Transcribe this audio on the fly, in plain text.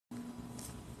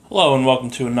Hello and welcome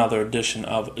to another edition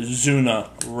of Zuna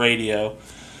Radio.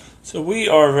 So we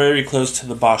are very close to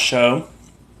the Basho.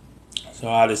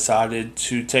 So I decided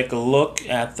to take a look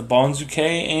at the Banzuke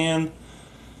and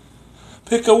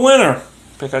pick a winner.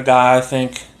 Pick a guy I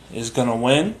think is going to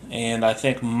win. And I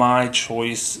think my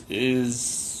choice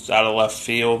is out of left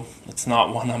field. It's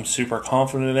not one I'm super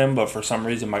confident in, but for some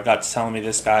reason my gut's telling me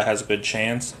this guy has a good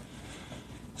chance.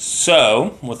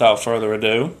 So, without further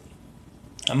ado,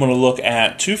 I'm going to look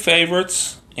at two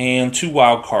favorites and two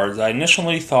wild cards. I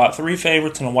initially thought three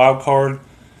favorites and a wild card,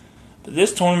 but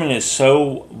this tournament is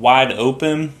so wide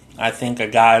open. I think a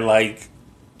guy like,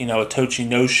 Itochi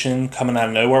Notion coming out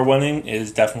of nowhere winning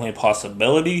is definitely a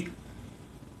possibility.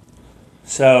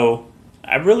 So,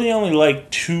 I really only like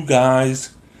two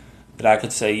guys that I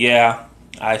could say, yeah,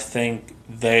 I think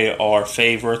they are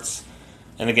favorites.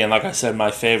 And again, like I said,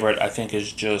 my favorite I think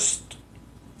is just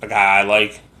a guy I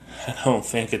like. I don't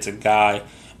think it's a guy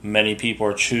many people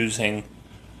are choosing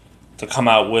to come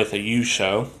out with a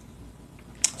U-show.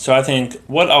 So I think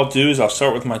what I'll do is I'll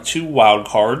start with my two wild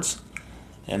cards,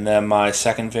 and then my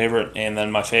second favorite, and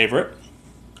then my favorite.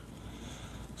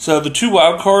 So the two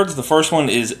wild cards, the first one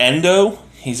is Endo.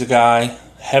 He's a guy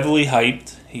heavily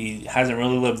hyped. He hasn't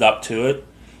really lived up to it.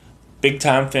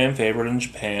 Big-time fan favorite in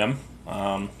Japan.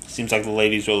 Seems like the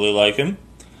ladies really like him.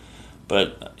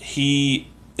 But he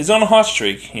is on a hot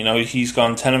streak. He's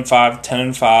gone 10-5,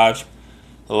 10-5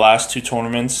 the last two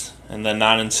tournaments, and then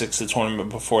 9-6 the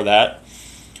tournament before that.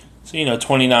 So,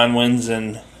 29 wins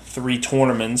in three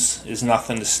tournaments is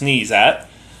nothing to sneeze at.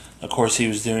 Of course, he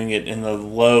was doing it in the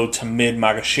low to mid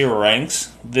Magashira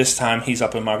ranks. This time, he's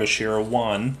up in Magashira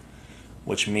 1,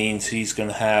 which means he's going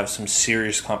to have some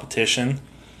serious competition.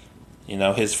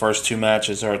 His first two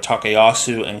matches are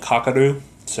Takayasu and Kakaru,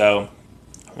 so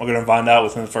we're going to find out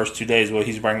within the first 2 days what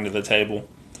he's bringing to the table.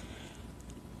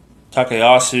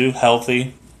 Takayasu,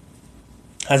 healthy,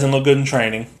 hasn't looked good in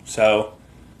training, so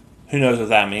who knows what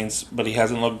that means, but he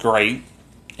hasn't looked great.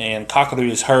 And Kakaru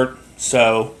is hurt,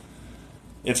 so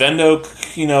if Endo,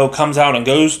 comes out and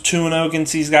goes 2-0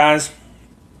 against these guys,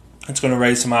 it's going to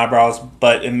raise some eyebrows,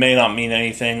 but it may not mean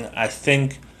anything. I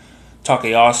think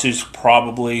Takayasu's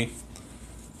probably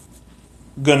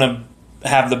going to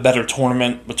have the better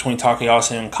tournament between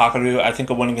Takayasu and Kakaru. I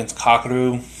think a win against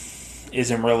Kakaru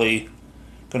isn't really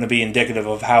going to be indicative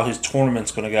of how his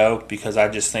tournament's going to go, because I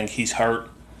just think he's hurt.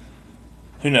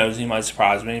 Who knows, he might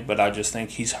surprise me, but I just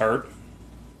think he's hurt.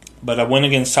 But a win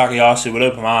against Takayasu would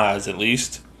open my eyes, at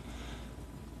least.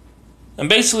 And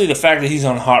basically the fact that he's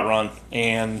on a hot run,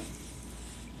 and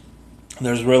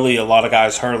there's really a lot of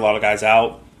guys hurt, a lot of guys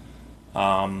out.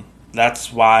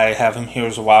 That's why I have him here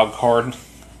as a wild card.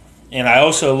 And I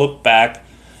also look back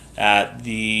at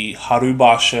the Haru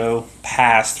Basho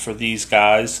past for these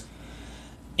guys,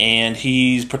 and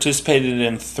he's participated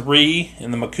in 3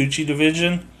 in the Makuuchi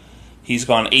division. He's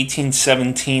gone 18,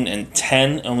 17, and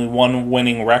 10, only one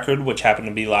winning record, which happened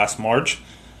to be last March.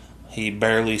 He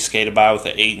barely skated by with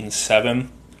an 8 and 7.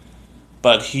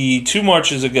 But 2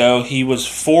 Marches ago, he was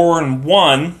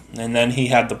 4-1, and then he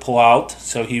had to pull out,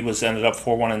 so he ended up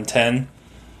 4-1 and 10.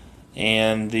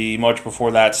 And the March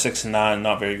before that, 6-9,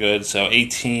 not very good. So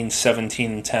 18,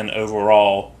 17, and 10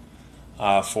 overall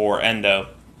for Endo.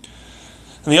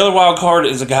 And the other wild card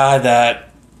is a guy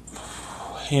that,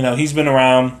 he's been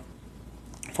around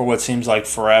for what seems like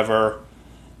forever,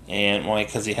 and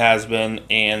because he has been,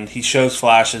 and he shows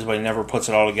flashes, but he never puts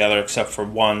it all together except for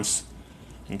once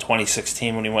in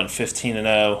 2016 when he went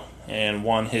 15-0 and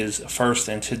won his first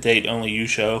and to date only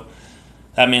U-show.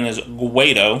 That man is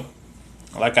Guido.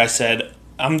 Like I said,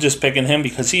 I'm just picking him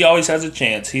because he always has a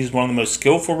chance. He's one of the most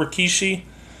skillful Rikishi.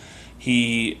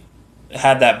 He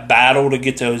had that battle to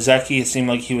get to Ozeki. It seemed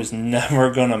like he was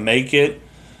never going to make it,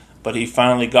 but he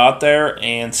finally got there,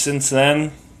 and since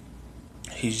then,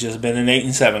 he's just been an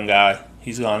 8-7 guy.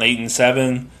 He's gone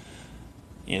 8-7.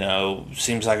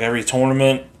 Seems like every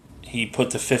tournament he put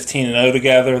the 15-0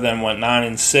 together, then went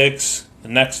 9-6 the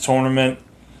next tournament.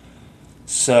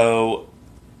 So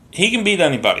he can beat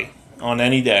anybody on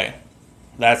any day.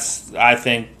 I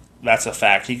think that's a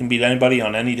fact. He can beat anybody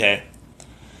on any day.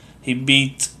 He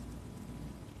beat,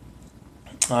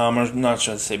 I'm not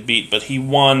sure to say beat, but he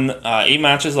won 8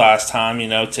 matches last time,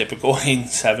 typical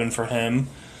 8-7 for him.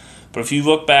 But if you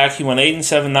look back, he won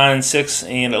 8-7, 9-6,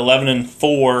 and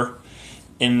 11-4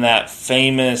 in that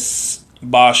famous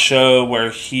Basho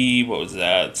where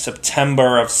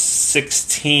September of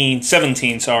 17,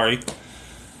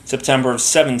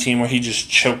 where he just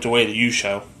choked away the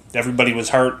U-show. Everybody was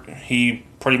hurt. He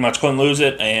pretty much couldn't lose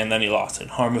it, and then he lost it.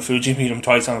 Harumifuji beat him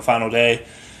twice on the final day,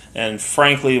 and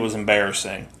frankly, it was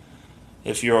embarrassing.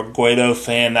 If you're a Guaido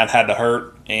fan, that had to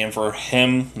hurt. And for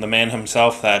him, the man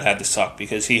himself, that had to suck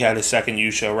because he had his second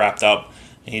Yusho wrapped up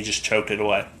and he just choked it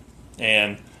away.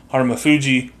 And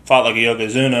Marufuji fought like a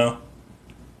Yokozuna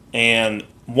and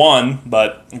won,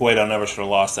 but Guaido never should have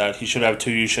lost that. He should have 2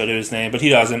 Yusho to his name, but he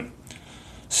doesn't.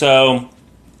 So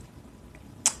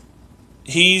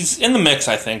he's in the mix,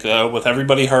 I think, though, with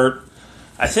everybody hurt.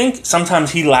 I think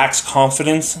sometimes he lacks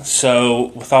confidence, so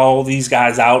with all these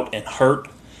guys out and hurt,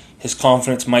 his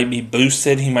confidence might be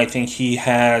boosted. He might think he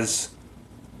has,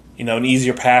 an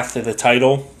easier path to the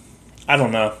title. I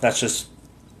don't know. That's just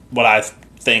what I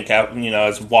think,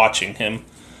 as watching him.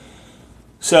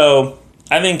 So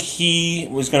I think he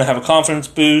was going to have a confidence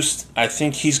boost. I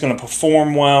think he's going to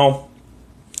perform well.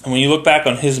 And when you look back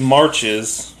on his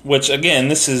marches, which, again,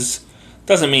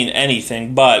 doesn't mean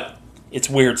anything, but it's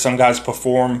weird. Some guys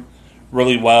perform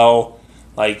really well.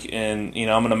 Like, I'm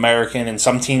an American, and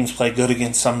some teams play good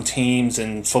against some teams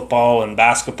in football and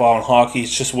basketball and hockey.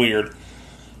 It's just weird.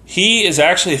 He is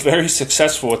actually very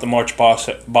successful at the March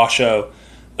Basho.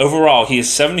 Overall, he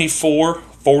is 74,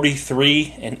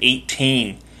 43, and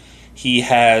 18. He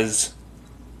has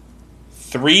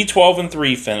 3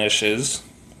 12-3 finishes,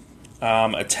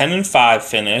 a 10-5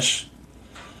 finish,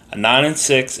 a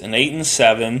 9-6, an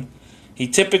 8-7. He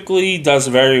typically does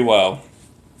very well.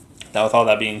 Now, with all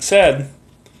that being said,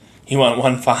 he went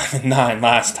 1-5-9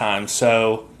 last time.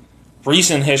 So,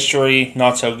 recent history,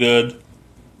 not so good.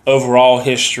 Overall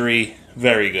history,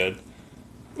 very good.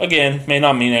 Again, may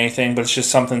not mean anything, but it's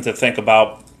just something to think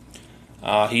about.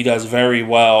 He does very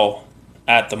well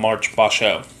at the March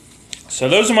Basho. So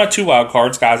those are my 2 wild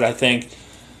cards, guys, I think,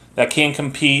 that can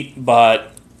compete,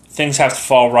 but things have to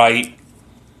fall right.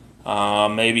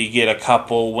 Maybe get a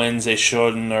couple wins they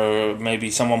shouldn't, or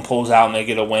maybe someone pulls out and they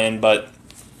get a win, but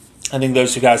I think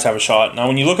those 2 guys have a shot. Now,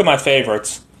 when you look at my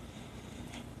favorites,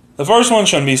 the first one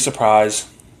shouldn't be a surprise.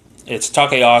 It's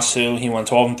Takayasu. He won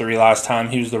 12-3 last time.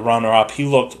 He was the runner-up. He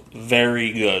looked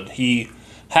very good. He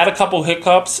had a couple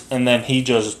hiccups, and then he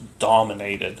just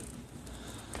dominated.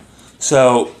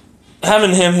 So,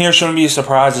 having him here shouldn't be a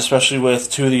surprise, especially with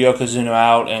 2 of the Yokozuna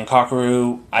out, and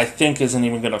Kakaru, I think, isn't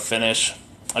even going to finish.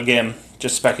 Again,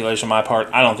 just speculation on my part.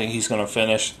 I don't think he's going to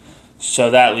finish. So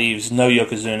that leaves no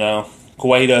Yokozuna.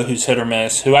 Guaido, who's hit or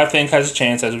miss, who I think has a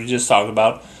chance, as we just talked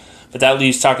about. But that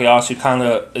leaves Takayasu, kind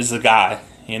of is the guy,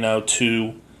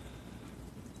 to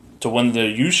win the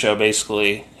Yusho,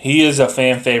 basically. He is a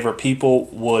fan favorite. People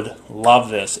would love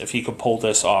this if he could pull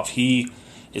this off. He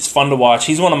is fun to watch.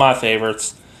 He's one of my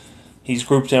favorites. He's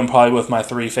grouped in probably with my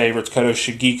 3 favorites, Koto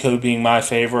Shigeko being my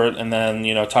favorite, and then,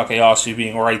 Takayasu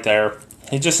being right there.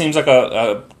 He just seems like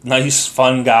a nice,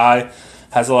 fun guy,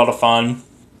 has a lot of fun.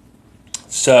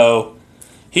 So,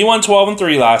 he won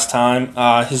 12-3 last time.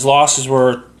 His losses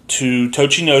were to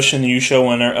Tochinoshin, the Yusho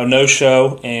winner,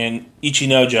 Onosho, and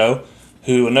Ichinojo,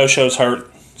 who Onosho's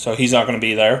hurt, so he's not going to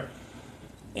be there.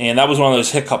 And that was one of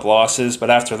those hiccup losses, but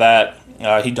after that,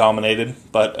 he dominated.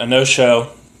 But Onosho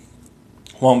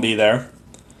won't be there.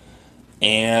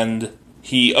 And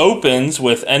he opens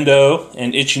with Endo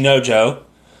and Ichinojo.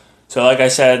 So like I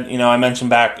said, I mentioned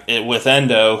back with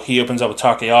Endo, he opens up with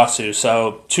Takayasu.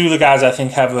 So 2 of the guys I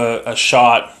think have a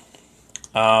shot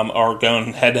are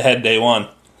going head-to-head day 1.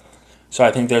 So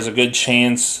I think there's a good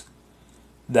chance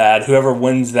that whoever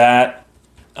wins that,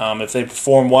 if they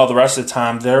perform well the rest of the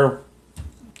time,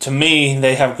 to me,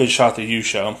 they have a good shot at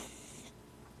Yusho.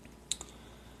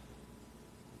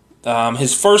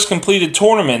 His first completed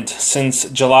tournament since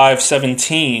July of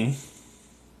 17,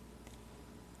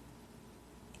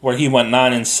 where he went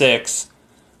 9-6,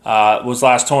 was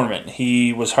last tournament.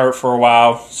 He was hurt for a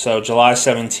while, so July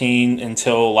 17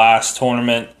 until last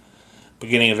tournament,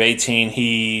 beginning of 18,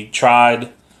 he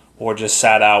tried or just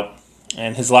sat out.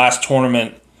 And his last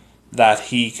tournament that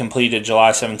he completed,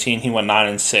 July 17, he went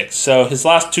 9-6. So his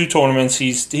last 2 tournaments,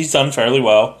 he's done fairly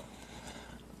well.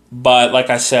 But like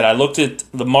I said, I looked at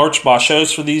the March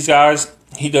Bashos for these guys.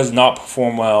 He does not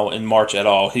perform well in March at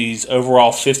all. He's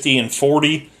overall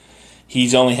 50-40.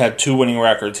 He's only had 2 winning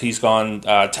records. He's gone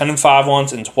 10-5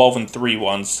 once and 12-3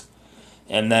 once.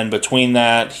 And then between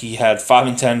that, he had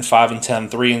 5-10, 5-10,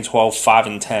 3-12,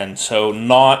 5-10. So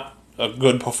not a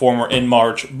good performer in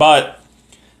March, but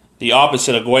the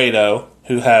opposite of Guaido,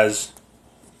 who has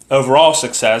overall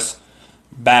success,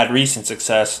 bad recent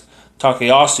success.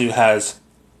 Takayasu has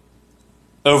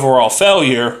overall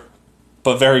failure,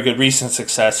 but very good recent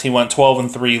success. He went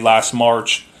 12-3 last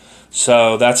March,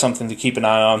 so that's something to keep an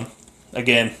eye on.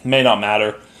 Again, may not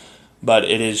matter, but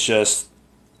it is just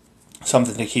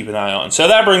something to keep an eye on. So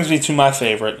that brings me to my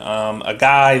favorite, a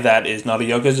guy that is not a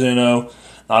Yokozuna,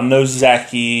 not an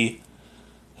Ozeki,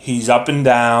 He's up and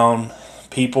down.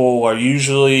 People are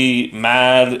usually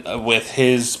mad with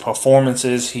his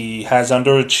performances. He has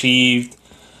underachieved.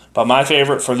 But my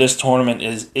favorite for this tournament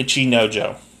is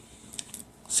Ichinojo.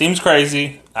 Seems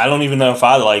crazy. I don't even know if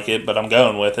I like it, but I'm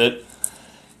going with it.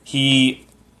 He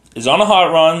is on a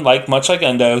hot run, much like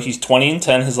Endo. He's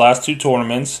 20-10 his last two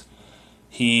tournaments.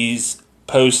 He's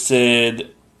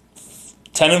posted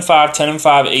 10-5,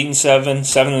 10-5, 8-7,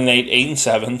 7-8,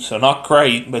 8-7. So not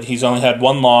great, but he's only had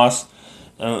one loss,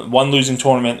 one losing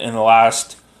tournament in the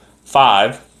last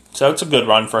 5. So it's a good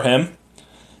run for him.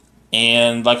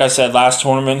 And like I said, last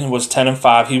tournament was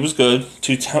 10-5. He was good.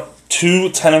 Two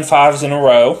 10-5s in a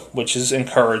row, which is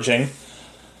encouraging.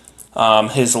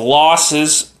 His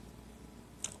losses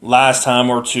last time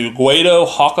were to Guido,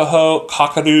 Hokuho,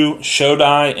 Kakaru,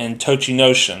 Shodai, and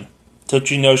Tochinoshin.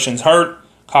 Tochinoshin's hurt.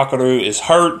 Kakaru is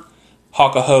hurt.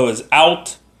 Hokuho is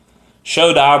out.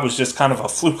 Shodai was just kind of a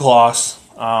fluke loss.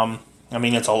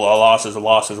 It's a loss is a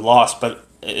loss is a loss, but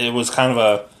it was kind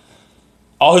of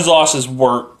all his losses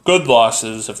were good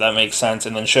losses, if that makes sense,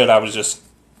 and then Shodai was just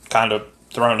kind of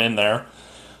thrown in there.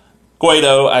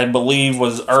 Guido, I believe,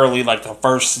 was early, the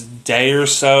first day or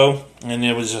so, and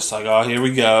it was just oh, here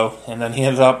we go. And then he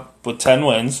ended up with 10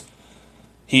 wins.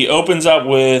 He opens up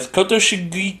with Koto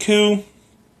Shigeku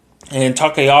and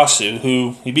Takayasu,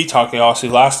 who he beat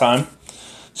Takayasu last time.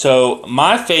 So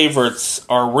my favorites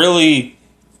are really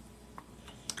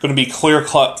going to be clear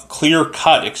cut,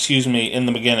 in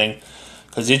the beginning,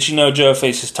 because Ichinojo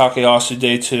faces Takayasu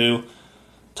day 2.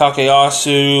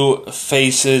 Takayasu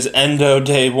faces Endo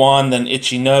day 1, then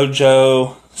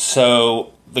Ichinojo.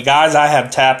 So the guys I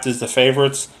have tapped as the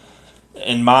favorites,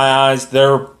 in my eyes,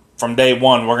 they're from day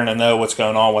 1. We're going to know what's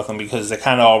going on with them because they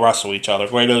kind of all wrestle each other.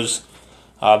 Guido's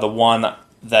the one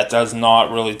that does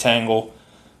not really tangle,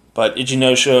 but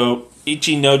Ichinojo,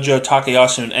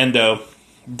 Takayasu, and Endo,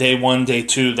 day 1, day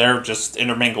 2, they're just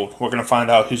intermingled. We're going to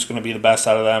find out who's going to be the best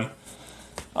out of them.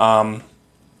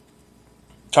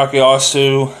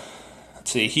 Takayasu,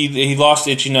 let's see, he lost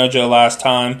to Ichinojo last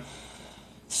time,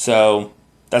 so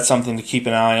that's something to keep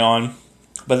an eye on.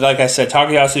 But like I said,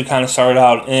 Takayasu kind of started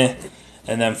out and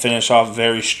then finished off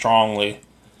very strongly.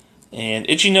 And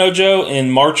Ichinojo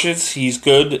in Marches, he's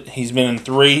good. He's been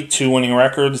in 2 winning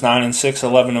records, 9-6,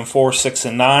 11-4,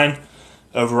 6-9.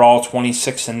 Overall,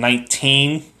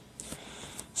 26-19.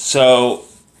 So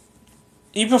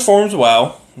he performs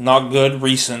well. Not good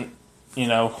recent,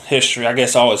 history. I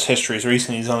guess all his history is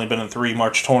recent. He's only been in 3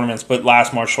 March tournaments, but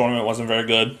last March tournament wasn't very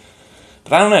good.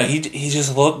 But I don't know. He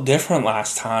just looked different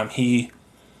last time. He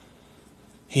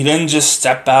didn't just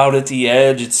step out at the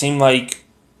edge. It seemed like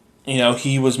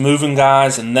he was moving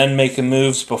guys and then making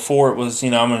moves. Before it was,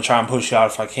 I'm going to try and push you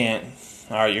out if I can't.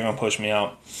 All right, you're going to push me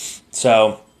out.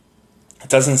 So it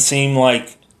doesn't seem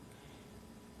like.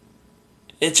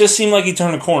 It just seemed like he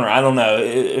turned a corner. I don't know.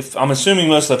 If I'm assuming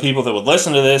most of the people that would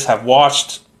listen to this have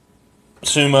watched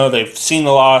sumo, they've seen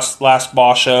the last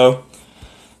Boss show.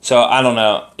 So I don't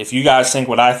know. If you guys think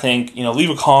what I think,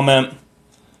 leave a comment.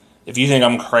 If you think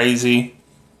I'm crazy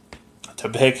to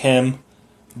pick him,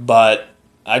 but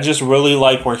I just really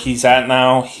like where he's at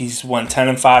now. He's went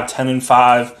 10-5,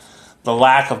 10-5. The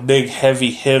lack of big,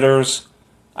 heavy hitters,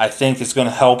 I think, is going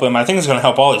to help him. I think it's going to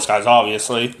help all these guys,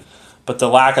 obviously. But the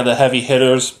lack of the heavy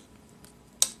hitters,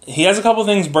 he has a couple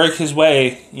things break his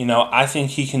way. I think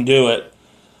he can do it.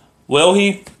 Will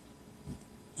he?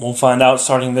 We'll find out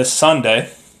starting this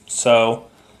Sunday. So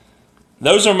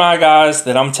those are my guys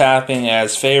that I'm tapping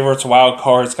as favorites, wild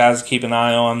cards, guys to keep an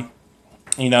eye on.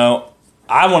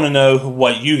 I want to know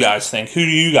what you guys think. Who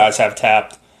do you guys have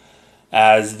tapped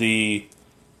as the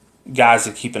guys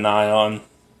to keep an eye on?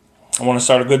 I want to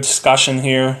start a good discussion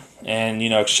here and,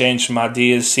 exchange some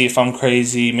ideas, see if I'm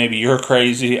crazy. Maybe you're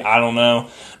crazy. I don't know.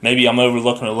 Maybe I'm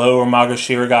overlooking a lower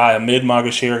Magashira guy, a mid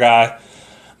Magashira guy.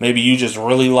 Maybe you just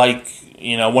really like,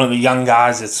 one of the young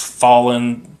guys that's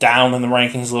fallen down in the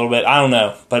rankings a little bit. I don't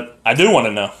know. But I do want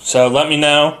to know. So let me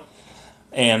know.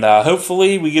 And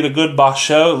hopefully we get a good boss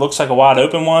show. It looks like a wide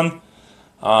open one.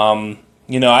 I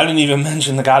didn't even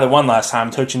mention the guy that won last time,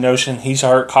 Tochinoshin. He's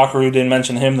hurt. Kakaru didn't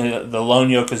mention him. The lone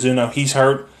Yokozuno, he's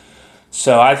hurt.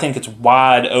 So I think it's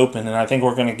wide open, and I think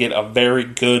we're going to get a very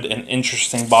good and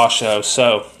interesting boss show.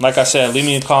 So, like I said, leave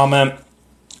me a comment.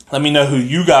 Let me know who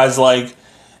you guys like.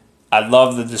 I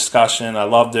love the discussion. I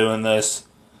love doing this.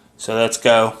 So let's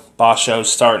go. Boss show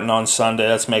starting on Sunday.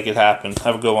 Let's make it happen.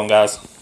 Have a good one, guys.